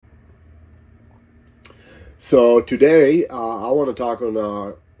So today, I want to talk on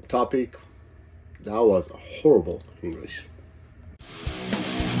a topic that was horrible English.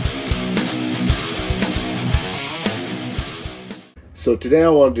 So today I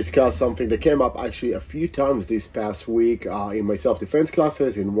want to discuss something that came up actually a few times this past week in my self-defense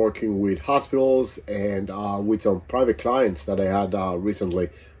classes, in working with hospitals, and with some private clients that I had recently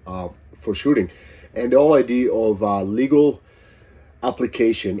for shooting. And the whole idea of legal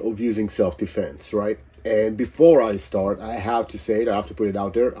application of using self-defense, right? And before I start, I have to say it, I have to put it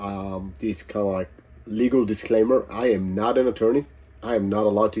out there, this kind of like legal disclaimer: I am not an attorney. I am not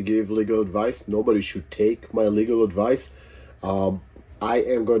allowed to give legal advice. Nobody should take my legal advice. I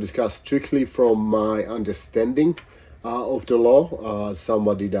am going to discuss strictly from my understanding of the law.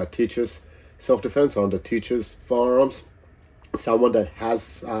 Somebody that teaches self-defense, someone that teaches firearms, someone that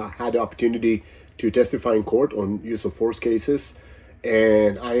has had the opportunity to testify in court on use of force cases.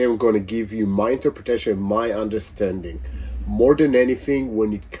 And I am going to give you my interpretation, my understanding, more than anything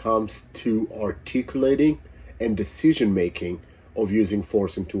when it comes to articulating and decision making of using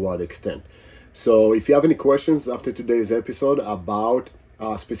force and to what extent. So if you have any questions after today's episode about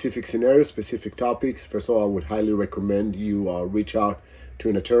specific scenarios, specific topics, first of all, I would highly recommend you reach out to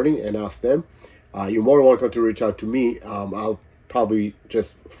an attorney and ask them. You're more than welcome to reach out to me. I'll probably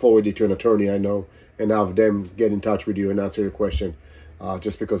just forward it to an attorney I know and have them get in touch with you and answer your question,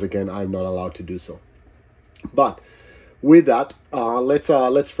 just because, again, I'm not allowed to do so. But with that,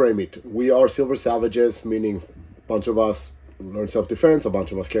 let's frame it. We are silver savages, meaning a bunch of us learn self-defense, a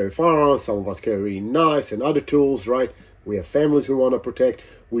bunch of us carry firearms, some of us carry knives and other tools, right? We have families we want to protect.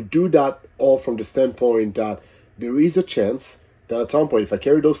 We do that all from the standpoint that there is a chance that at some point, if I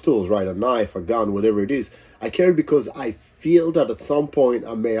carry those tools, right, a knife, a gun, whatever it is, I carry it because I feel that at some point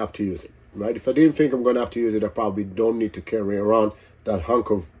I may have to use it, right? If I didn't think I'm going to have to use it, I probably don't need to carry around that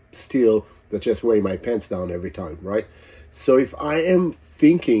hunk of steel that's just weighing my pants down every time, right? So if I am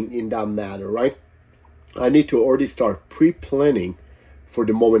thinking in that matter, right, I need to already start pre-planning for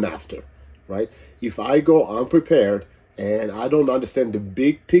the moment after, right? If I go unprepared and I don't understand the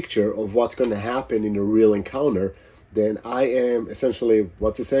big picture of what's going to happen in a real encounter, then I am essentially,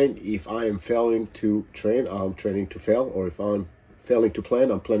 what's it saying? If I am failing to train, I'm training to fail. Or if I'm failing to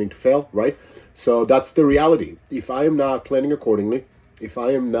plan, I'm planning to fail, right? So that's the reality. If I am not planning accordingly, if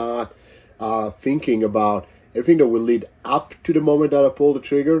I am not thinking about everything that will lead up to the moment that I pull the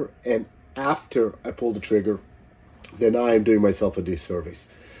trigger and after I pull the trigger, then I am doing myself a disservice.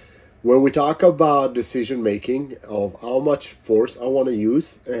 When we talk about decision making of how much force I want to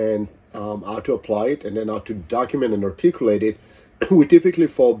use and how to apply it and then how to document and articulate it, we typically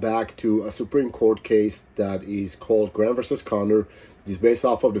fall back to a Supreme Court case that is called Graham versus Connor. It's based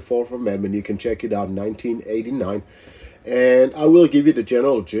off of the Fourth Amendment. You can check it out in 1989. And I will give you the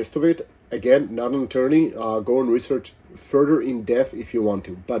general gist of it. Again, not an attorney. Go and research further in depth if you want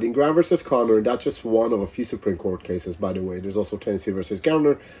to. But in Graham versus Connor, and that's just one of a few Supreme Court cases, by the way. There's also Tennessee versus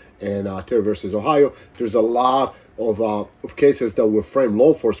Garner and Terry versus Ohio. There's a lot of cases that will frame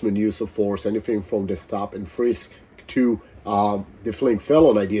law enforcement use of force, anything from the stop and frisk to the fleeing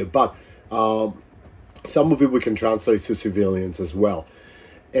felon idea. But some of it we can translate to civilians as well.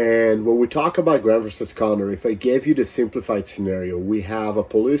 And when we talk about Graham versus Connor, if I gave you the simplified scenario, we have a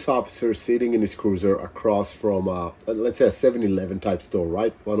police officer sitting in his cruiser across from, let's say, a 7-Eleven type store,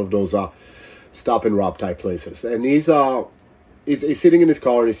 right? One of those stop and rob type places. And he's sitting in his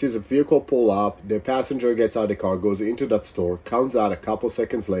car and he sees a vehicle pull up. The passenger gets out of the car, goes into that store, comes out a couple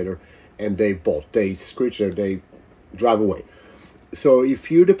seconds later, and they bolt. They screech there, they drive away. So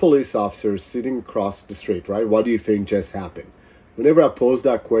if you're the police officer sitting across the street, right, what do you think just happened? Whenever I pose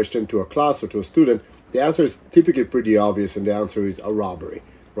that question to a class or to a student, the answer is typically pretty obvious, and the answer is a robbery,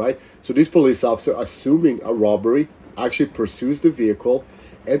 right? So this police officer, assuming a robbery, actually pursues the vehicle,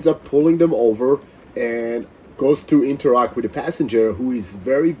 ends up pulling them over, and goes to interact with the passenger, who is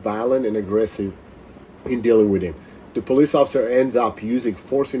very violent and aggressive in dealing with him. The police officer ends up using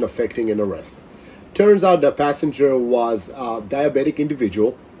force in effecting an arrest. Turns out the passenger was a diabetic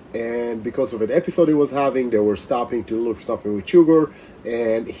individual, and because of an episode he was having, they were stopping to look for something with sugar,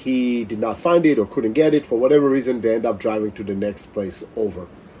 and he did not find it or couldn't get it. For whatever reason, they end up driving to the next place over.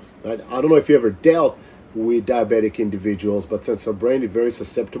 Right? I don't know if you ever dealt with diabetic individuals, but since our brain is very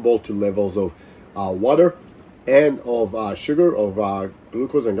susceptible to levels of water and of sugar, of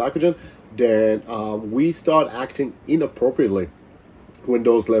glucose and glycogen, then we start acting inappropriately when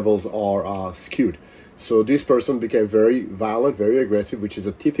those levels are skewed. So this person became very violent, very aggressive, which is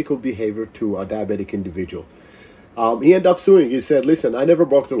a typical behavior to a diabetic individual. He ended up suing. He said, listen, I never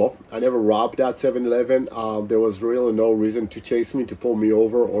broke the law. I never robbed that 7-Eleven. There was really no reason to chase me, to pull me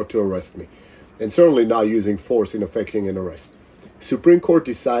over, or to arrest me. and certainly not using force in effecting an arrest. Supreme Court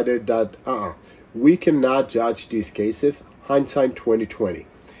decided that we cannot judge these cases, hindsight 2020.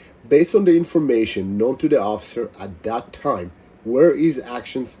 Based on the information known to the officer at that time, were his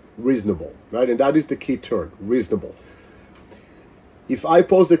actions reasonable, right? And that is the key term, reasonable. If I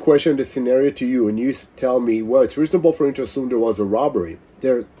pose the question, the scenario to you, and you tell me, well, it's reasonable for him to assume there was a robbery,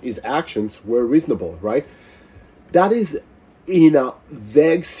 his actions were reasonable, right? That is, in a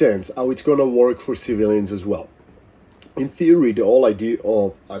vague sense, how it's going to work for civilians as well. In theory, the whole idea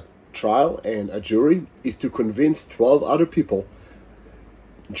of a trial and a jury is to convince 12 other people,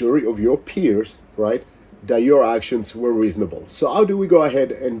 jury of your peers, right, that your actions were reasonable. So how do we go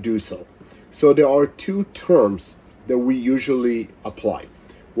ahead and do so? So there are two terms that we usually apply.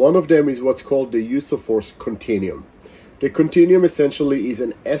 One of them is what's called the use of force continuum. The continuum essentially is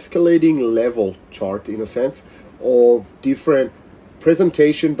an escalating level chart, in a sense, of different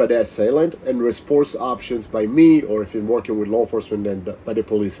presentation by the assailant and response options by me, or if you're working with law enforcement, then by the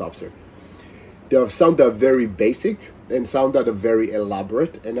police officer. There are some that are very basic and some that are very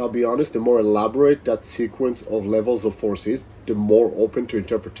elaborate. And I'll be honest, the more elaborate that sequence of levels of force is, the more open to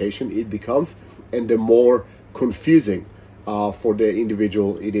interpretation it becomes, and the more confusing for the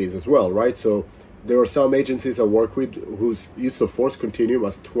individual it is as well, right? So there are some agencies I work with whose use of force continuum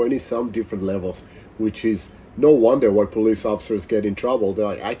has 20-some different levels, which is no wonder why police officers get in trouble. They're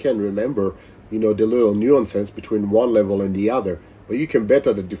like, I can't remember, the little nuances between one level and the other. But you can bet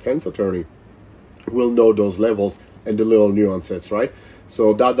that a defense attorney will know those levels and the little nuances, right?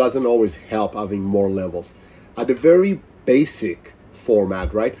 So that doesn't always help having more levels. At the very basic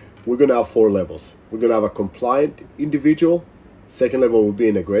format, right, we're going to have 4 levels. We're going to have a compliant individual. Second level would be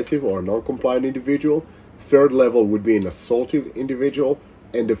an aggressive or non-compliant individual. Third level would be an assaultive individual.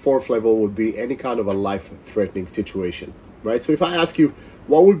 And the fourth level would be any kind of a life-threatening situation, right? So if I ask you,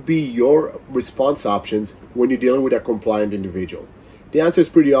 what would be your response options when you're dealing with a compliant individual? The answer is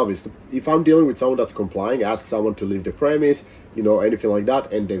pretty obvious. If I'm dealing with someone that's complying, ask someone to leave the premise, anything like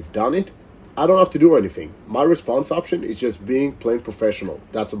that, and they've done it, I don't have to do anything. My response option is just being plain professional.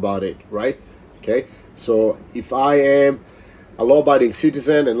 That's about it, right? Okay, so if I am a law-abiding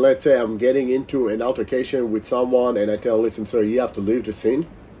citizen and let's say I'm getting into an altercation with someone and I tell, listen, sir, you have to leave the scene,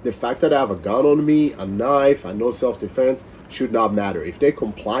 the fact that I have a gun on me, a knife, and no self-defense should not matter. If they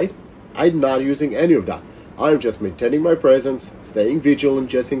complied, I'm not using any of that. I'm just maintaining my presence, staying vigilant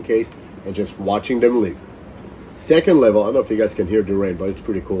just in case, and just watching them leave. Second level, I don't know if you guys can hear the rain, but it's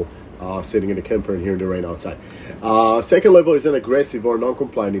pretty cool sitting in the camper and hearing the rain outside. Second level is an aggressive or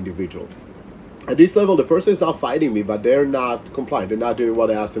non-compliant individual. At this level, the person is not fighting me, but they're not compliant. They're not doing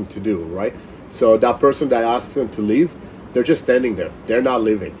what I asked them to do, right? So that person that I asked them to leave, they're just standing there. They're not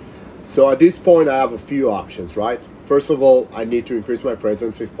leaving. So at this point, I have a few options, right? First of all, I need to increase my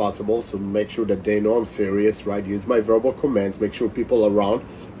presence if possible, so make sure that they know I'm serious, right? Use my verbal commands, make sure people around,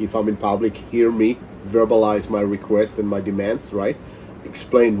 if I'm in public, hear me, verbalize my requests and my demands, right?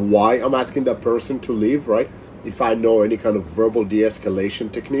 Explain why I'm asking that person to leave, right? If I know any kind of verbal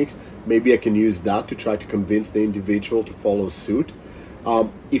de-escalation techniques, maybe I can use that to try to convince the individual to follow suit.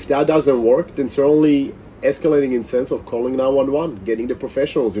 If that doesn't work, then certainly escalating in sense of calling 911, getting the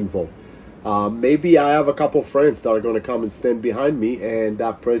professionals involved. Maybe I have a couple of friends that are going to come and stand behind me, and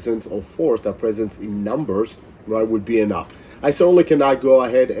that presence of force, that presence in numbers, right, would be enough. I certainly cannot go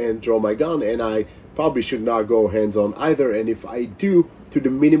ahead and draw my gun, and I probably should not go hands-on either. And if I do, to the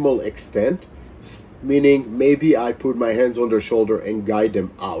minimal extent, meaning maybe I put my hands on their shoulder and guide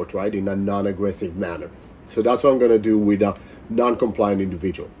them out, right, in a non-aggressive manner. So that's what I'm going to do with a non-compliant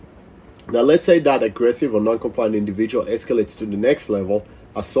individual. Now, let's say that aggressive or non-compliant individual escalates to the next level,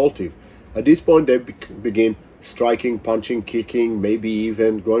 assaultive. At this point, they begin striking, punching, kicking, maybe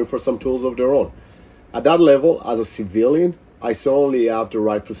even going for some tools of their own. At that level, as a civilian, I certainly have the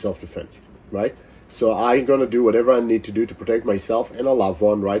right for self-defense, right? So I'm going to do whatever I need to do to protect myself and a loved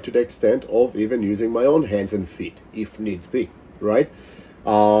one, right, to the extent of even using my own hands and feet, if needs be, right?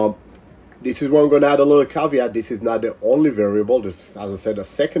 This is where I'm going to add a little caveat. This is not the only variable. This, as I said, a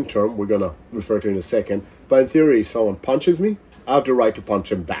second term we're going to refer to in a second. But in theory, if someone punches me, I have the right to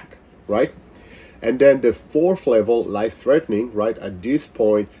punch him back, right? And then the fourth level, life-threatening, right? At this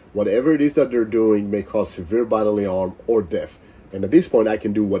point, whatever it is that they're doing may cause severe bodily harm or death. And at this point, I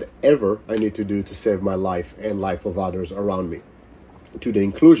can do whatever I need to do to save my life and life of others around me, to the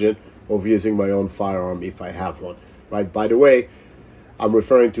inclusion of using my own firearm if I have one, right? By the way, I'm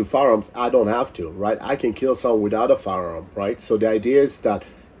referring to firearms. I don't have to, right? I can kill someone without a firearm, right? So the idea is that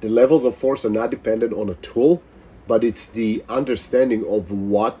the levels of force are not dependent on a tool, but it's the understanding of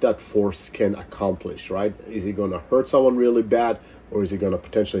what that force can accomplish, right? Is it going to hurt someone really bad, or is it going to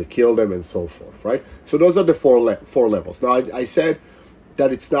potentially kill them, and so forth, right? So those are the four levels. Now, I said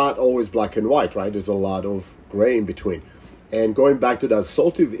that it's not always black and white, right? There's a lot of gray in between. And going back to that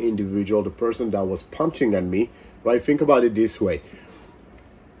assaultive individual, the person that was punching at me, right? Think about it this way.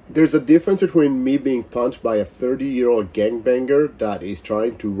 There's a difference between me being punched by a 30-year-old gangbanger that is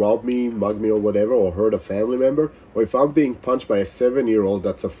trying to rob me, mug me, or whatever, or hurt a family member, or if I'm being punched by a 7-year-old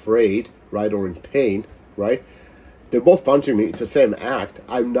that's afraid, right, or in pain, right? They're both punching me. It's the same act.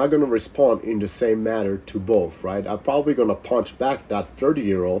 I'm not going to respond in the same manner to both, right? I'm probably going to punch back that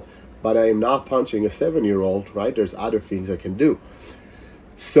 30-year-old, but I am not punching a 7-year-old, right? There's other things I can do.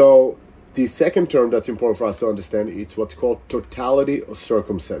 So the second term that's important for us to understand is what's called totality of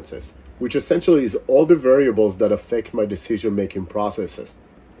circumstances, which essentially is all the variables that affect my decision-making processes.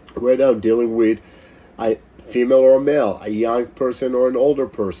 Whether I'm dealing with a female or a male, a young person or an older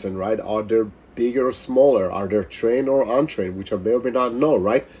person, right? Are they bigger or smaller? Are they trained or untrained, which I may or may not know,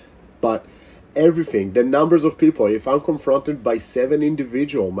 right? But everything, the numbers of people, if I'm confronted by 7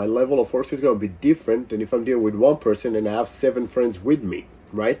 individuals, my level of force is going to be different than if I'm dealing with one person and I have 7 friends with me,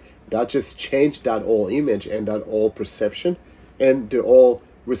 right? That just changed that whole image and that whole perception and the all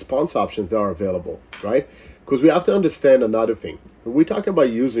response options that are available, right? Because we have to understand another thing. When we talk about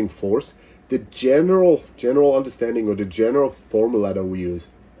using force, the general understanding or the general formula that we use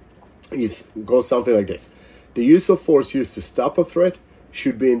goes something like this. The use of force used to stop a threat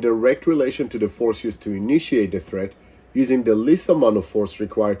should be in direct relation to the force used to initiate the threat, using the least amount of force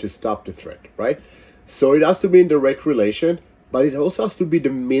required to stop the threat, right? So it has to be in direct relation, but it also has to be the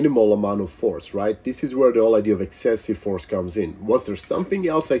minimal amount of force, right? This is where the whole idea of excessive force comes in. Was there something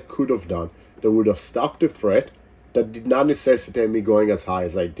else I could have done that would have stopped the threat that did not necessitate me going as high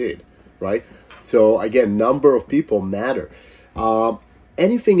as I did, right? So again, number of people matter.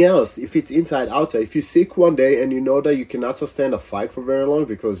 Anything else, if it's inside, outside, if you're sick one day and you know that you cannot sustain a fight for very long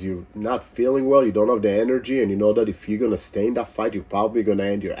because you're not feeling well, you don't have the energy, and you know that if you're going to stay in that fight, you're probably going to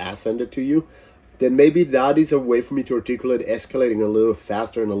end your ass handed to you, then maybe that is a way for me to articulate escalating a little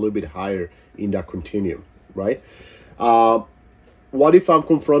faster and a little bit higher in that continuum, right? What if I'm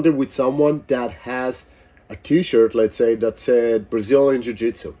confronted with someone that has a t-shirt, let's say, that said Brazilian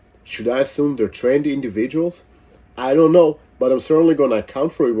Jiu-Jitsu? Should I assume they're trained individuals? I don't know, but I'm certainly going to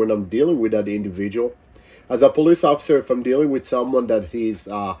account for it when I'm dealing with that individual. As a police officer, if I'm dealing with someone that is,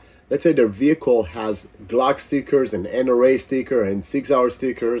 let's say their vehicle has Glock stickers and NRA sticker and 6 Hour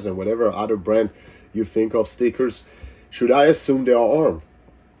stickers and whatever other brand you think of stickers, should I assume they are armed?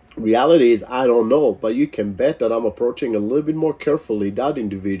 Reality is, I don't know, but you can bet that I'm approaching a little bit more carefully that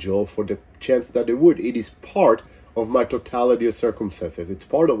individual for the chance that they would. It is part of my totality of circumstances. It's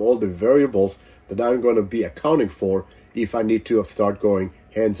part of all the variables that I'm going to be accounting for if I need to start going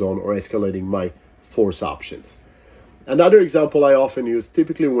hands-on or escalating my force options. Another example I often use,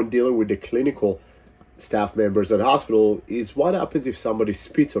 typically when dealing with the clinical staff members at the hospital, is what happens if somebody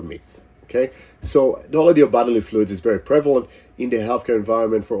spits on me. Okay, so the whole idea of bodily fluids is very prevalent in the healthcare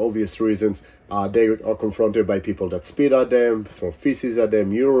environment for obvious reasons. They are confronted by people that spit at them, throw feces at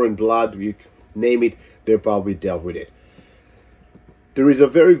them, urine, blood, you name it, they probably dealt with it. There is a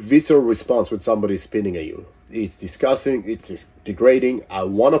very visceral response when somebody is spitting at you. It's disgusting, it's degrading, I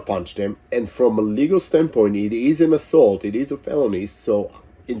want to punch them, and from a legal standpoint, it is an assault, it is a felony, so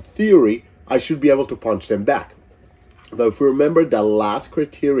in theory, I should be able to punch them back. But if we remember the last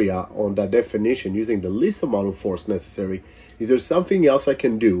criteria on that definition, using the least amount of force necessary, is there something else I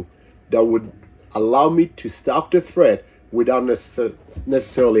can do that would allow me to stop the threat without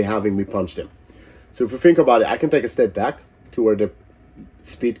necessarily having me punch them? So if you think about it, I can take a step back to where the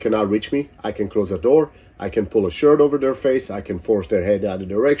spit cannot reach me. I can close a door. I can pull a shirt over their face. I can force their head out of the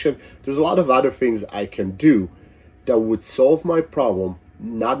direction. There's a lot of other things I can do that would solve my problem,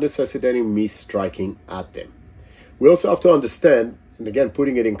 not necessitating me striking at them. We also have to understand, and again,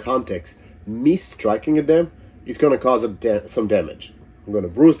 putting it in context, me striking at them is going to cause some damage. I'm going to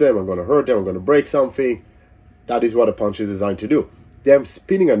bruise them, I'm going to hurt them, I'm going to break something. That is what a punch is designed to do. Them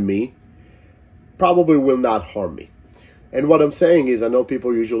spitting at me probably will not harm me. And what I'm saying is, I know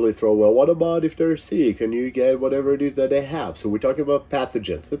people usually throw, well, what about if they're sick and you get whatever it is that they have? So we're talking about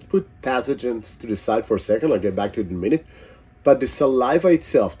pathogens. Let's put pathogens to the side for a second. I'll get back to it in a minute. But the saliva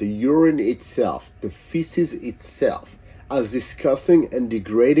itself, the urine itself, the feces itself, as disgusting and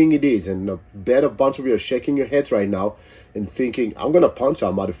degrading it is, and I bet a bunch of you are shaking your heads right now and thinking, I'm going to punch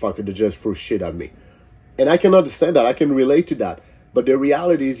that motherfucker that just threw shit at me. And I can understand that. I can relate to that. But the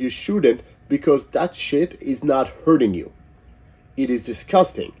reality is you shouldn't, because that shit is not hurting you. It is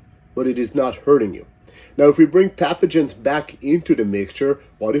disgusting, but it is not hurting you. Now, if we bring pathogens back into the mixture,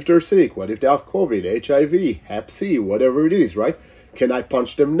 what if they're sick? What if they have COVID, HIV, Hep C, whatever it is, right? Can I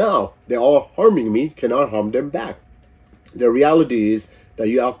punch them now? They are harming me. Can I harm them back? The reality is that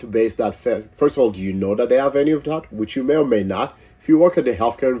you have to base that. First of all, do you know that they have any of that? Which you may or may not. If you work at the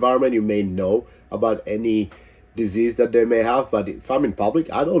healthcare environment, you may know about any disease that they may have. But if I'm in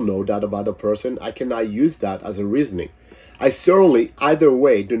public, I don't know that about a person. I cannot use that as a reasoning. I certainly, either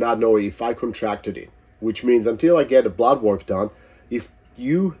way, do not know if I contracted it. Which means until I get the blood work done, if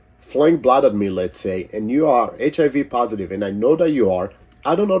you fling blood at me, let's say, and you are HIV positive, and I know that you are,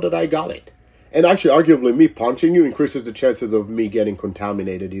 I don't know that I got it. And actually, arguably, me punching you increases the chances of me getting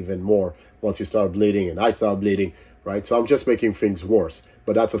contaminated even more once you start bleeding and I start bleeding, right? So I'm just making things worse.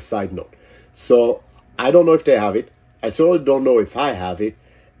 But that's a side note. So I don't know if they have it. I certainly don't know if I have it.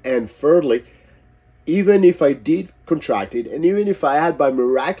 And thirdly, even if I did contract it, and even if I had by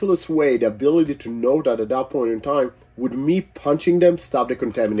miraculous way the ability to know that at that point in time, would me punching them stop the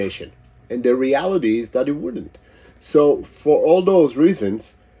contamination? And the reality is that it wouldn't. So for all those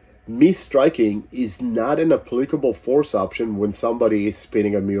reasons, me striking is not an applicable force option when somebody is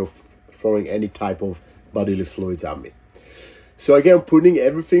spitting at me or throwing any type of bodily fluids at me. So again, putting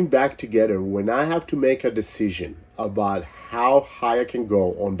everything back together, when I have to make a decision about how high I can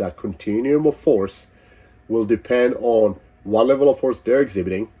go on that continuum of force, will depend on what level of force they're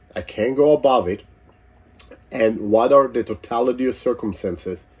exhibiting. I can't go above it. And what are the totality of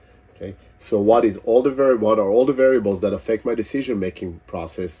circumstances? Okay, so what are all the variables that affect my decision-making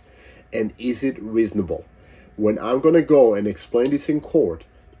process? And is it reasonable? When I'm going to go and explain this in court,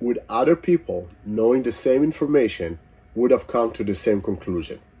 would other people, knowing the same information, would have come to the same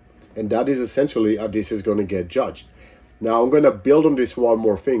conclusion? And that is essentially how this is going to get judged. Now, I'm going to build on this one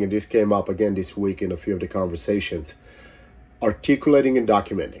more thing, and this came up again this week in a few of the conversations. Articulating and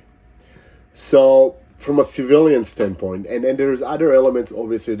documenting. So, from a civilian standpoint, and there's other elements,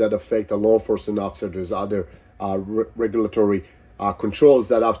 obviously, that affect a law enforcement officer. There's other regulatory controls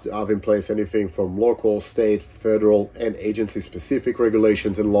that have in place, anything from local, state, federal, and agency-specific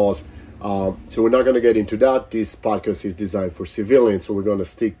regulations and laws. So we're not going to get into that. This podcast is designed for civilians, so we're going to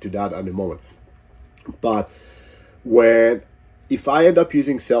stick to that in a moment. But if I end up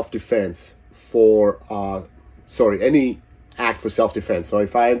using self-defense for, any act for self-defense. So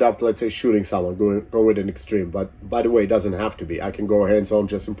if I end up, let's say, shooting someone, going with an extreme, but by the way, it doesn't have to be. I can go hands-on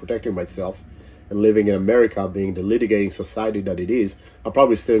just in protecting myself, and living in America, being the litigating society that it is, I'm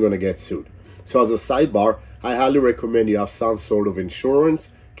probably still going to get sued. So as a sidebar, I highly recommend you have some sort of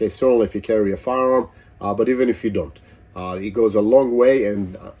insurance. Okay, certainly if you carry a firearm, but even if you don't, it goes a long way,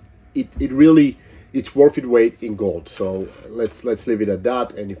 and it's worth its weight in gold. So let's leave it at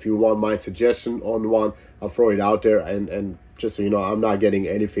that. And if you want my suggestion on one, I'll throw it out there. And just so you know, I'm not getting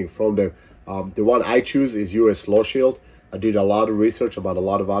anything from them. The one I choose is US Law Shield. I did a lot of research about a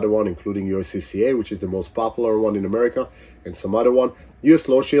lot of other ones, including USCCA, which is the most popular one in America, and some other one. US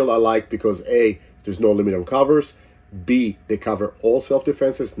Law Shield I like because A, there's no limit on covers. B, they cover all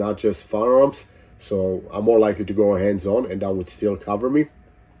self-defenses, not just firearms. So I'm more likely to go hands-on, and that would still cover me.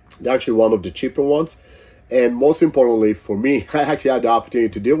 They're actually one of the cheaper ones. And most importantly for me, I actually had the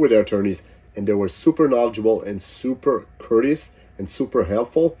opportunity to deal with their attorneys, and they were super knowledgeable and super courteous and super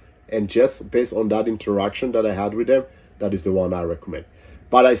helpful. And just based on that interaction that I had with them, that is the one I recommend.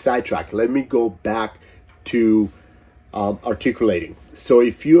 But I sidetracked. Let me go back to articulating. So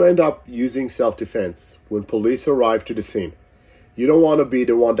if you end up using self-defense when police arrive to the scene, you don't want to be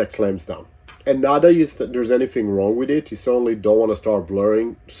the one that clams down. And not that there's anything wrong with it. You certainly don't want to start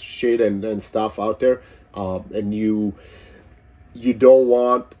blurring shit and stuff out there. And you don't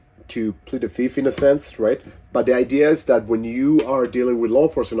want to plead the fifth in a sense, right? But the idea is that when you are dealing with law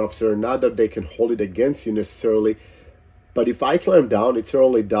enforcement officer, not that they can hold it against you necessarily, but if I clamp down, it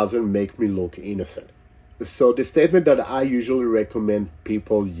certainly doesn't make me look innocent. So the statement that I usually recommend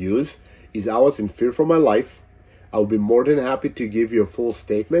people use is, I was in fear for my life. I will be more than happy to give you a full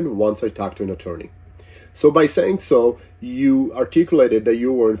statement once I talk to an attorney. So by saying so, you articulated that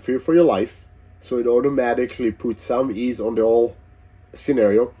you were in fear for your life. So it automatically puts some ease on the whole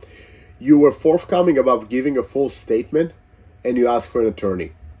scenario. You were forthcoming about giving a full statement, and you asked for an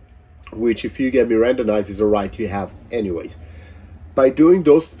attorney, which if you get Mirandized is a right you have anyways. By doing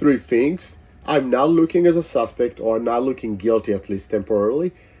those three things, I'm not looking as a suspect, or I'm not looking guilty, at least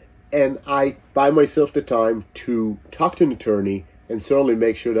temporarily. And I buy myself the time to talk to an attorney and certainly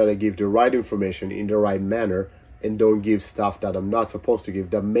make sure that I give the right information in the right manner and don't give stuff that I'm not supposed to give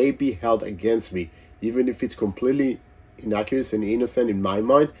that may be held against me, even if it's completely innocuous and innocent in my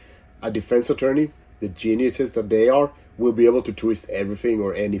mind. A defense attorney, the geniuses that they are, will be able to twist everything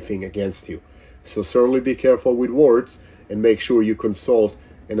or anything against you. So certainly be careful with words and make sure you consult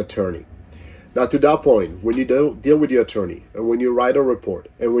an attorney. Now, to that point, when you deal with your attorney and when you write a report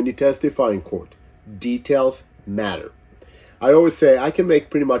and when you testify in court, details matter. I always say I can make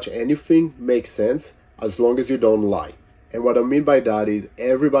pretty much anything make sense as long as you don't lie. And what I mean by that is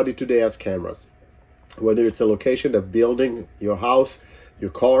everybody today has cameras. Whether it's a location, a building, your house,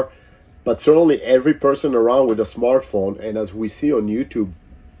 your car, but certainly every person around with a smartphone, and as we see on YouTube,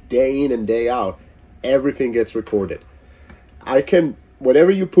 day in and day out, everything gets recorded.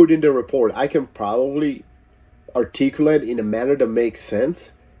 Whatever you put in the report, I can probably articulate in a manner that makes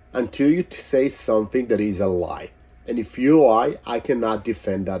sense until you say something that is a lie. And if you lie, I cannot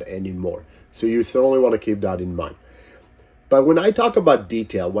defend that anymore. So you certainly want to keep that in mind. But when I talk about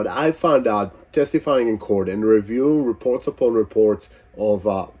detail, what I found out testifying in court and reviewing reports upon reports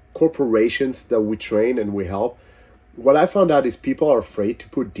of corporations that we train and we help, what I found out is people are afraid to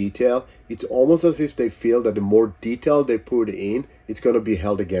put detail. It's almost as if they feel that the more detail they put in, it's going to be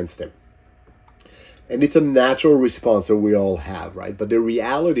held against them. And it's a natural response that we all have, right? But the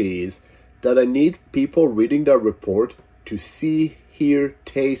reality is that I need people reading that report to see, hear,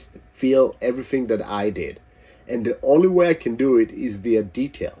 taste, feel everything that I did. And the only way I can do it is via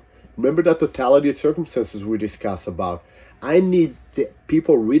detail. Remember that totality of circumstances we discussed about. I need the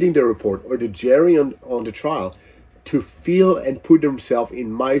people reading the report or the jury on the trial to feel and put themselves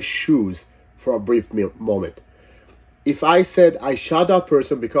in my shoes for a brief moment. If I said I shot that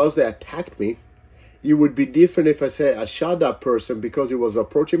person because they attacked me, it would be different if I said I shot that person because he was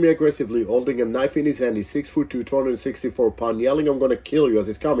approaching me aggressively, holding a knife in his hand. He's 6'2", 264 pounds, yelling, "I'm going to kill you" as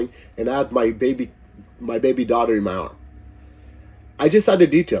he's coming, and I had my baby daughter in my arm. I just had a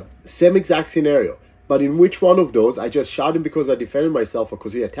detail, same exact scenario. But in which one of those, I just shot him because I defended myself or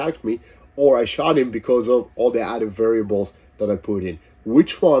because he attacked me, or I shot him because of all the added variables that I put in?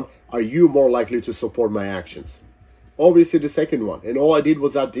 Which one are you more likely to support my actions? Obviously the second one, and all I did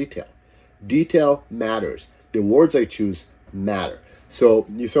was add detail. Detail matters. The words I choose matter. So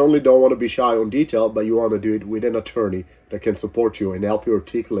you certainly don't want to be shy on detail, but you want to do it with an attorney that can support you and help you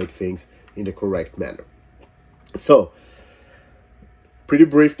articulate things in the correct manner. So, pretty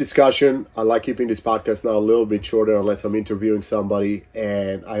brief discussion. I like keeping this podcast now a little bit shorter unless I'm interviewing somebody,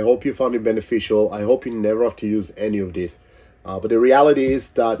 and I hope you found it beneficial. I hope you never have to use any of this. But the reality is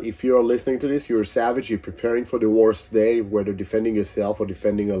that if you're listening to this, you're a savage, you're preparing for the worst day, whether defending yourself or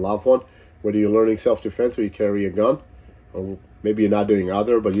defending a loved one, whether you're learning self-defense or you carry a gun, or maybe you're not doing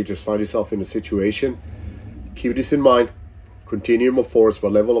either, but you just find yourself in a situation. Keep this in mind. Continuum of force,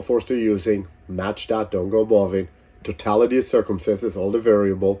 what level of force you're using, match that, don't go above it. Totality of circumstances, all the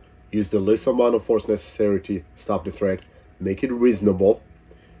variable. Use the least amount of force necessary to stop the threat. Make it reasonable.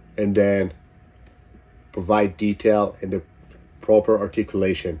 And then provide detail and the proper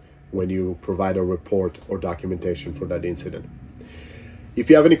articulation when you provide a report or documentation for that incident. If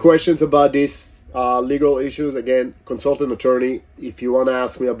you have any questions about these legal issues, again, consult an attorney. If you want to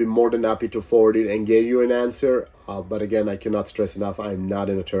ask me, I'll be more than happy to forward it and get you an answer. But again, I cannot stress enough, I'm not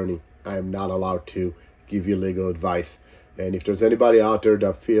an attorney. I am not allowed to give you legal advice. And if there's anybody out there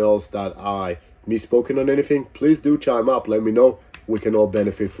that feels that I misspoken on anything, please do chime up. Let me know. We can all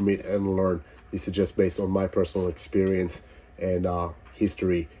benefit from it and learn. This is just based on my personal experience and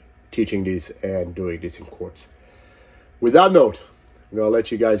history teaching this and doing this in courts. With that note, I'm going to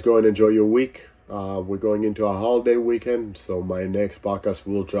let you guys go and enjoy your week. We're going into a holiday weekend, so my next podcast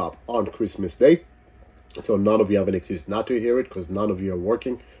will drop on Christmas Day. So none of you have an excuse not to hear it because none of you are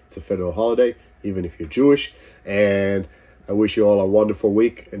working. It's a federal holiday, even if you're Jewish. And I wish you all a wonderful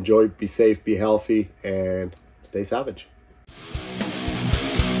week. Enjoy, be safe, be healthy, and stay savage.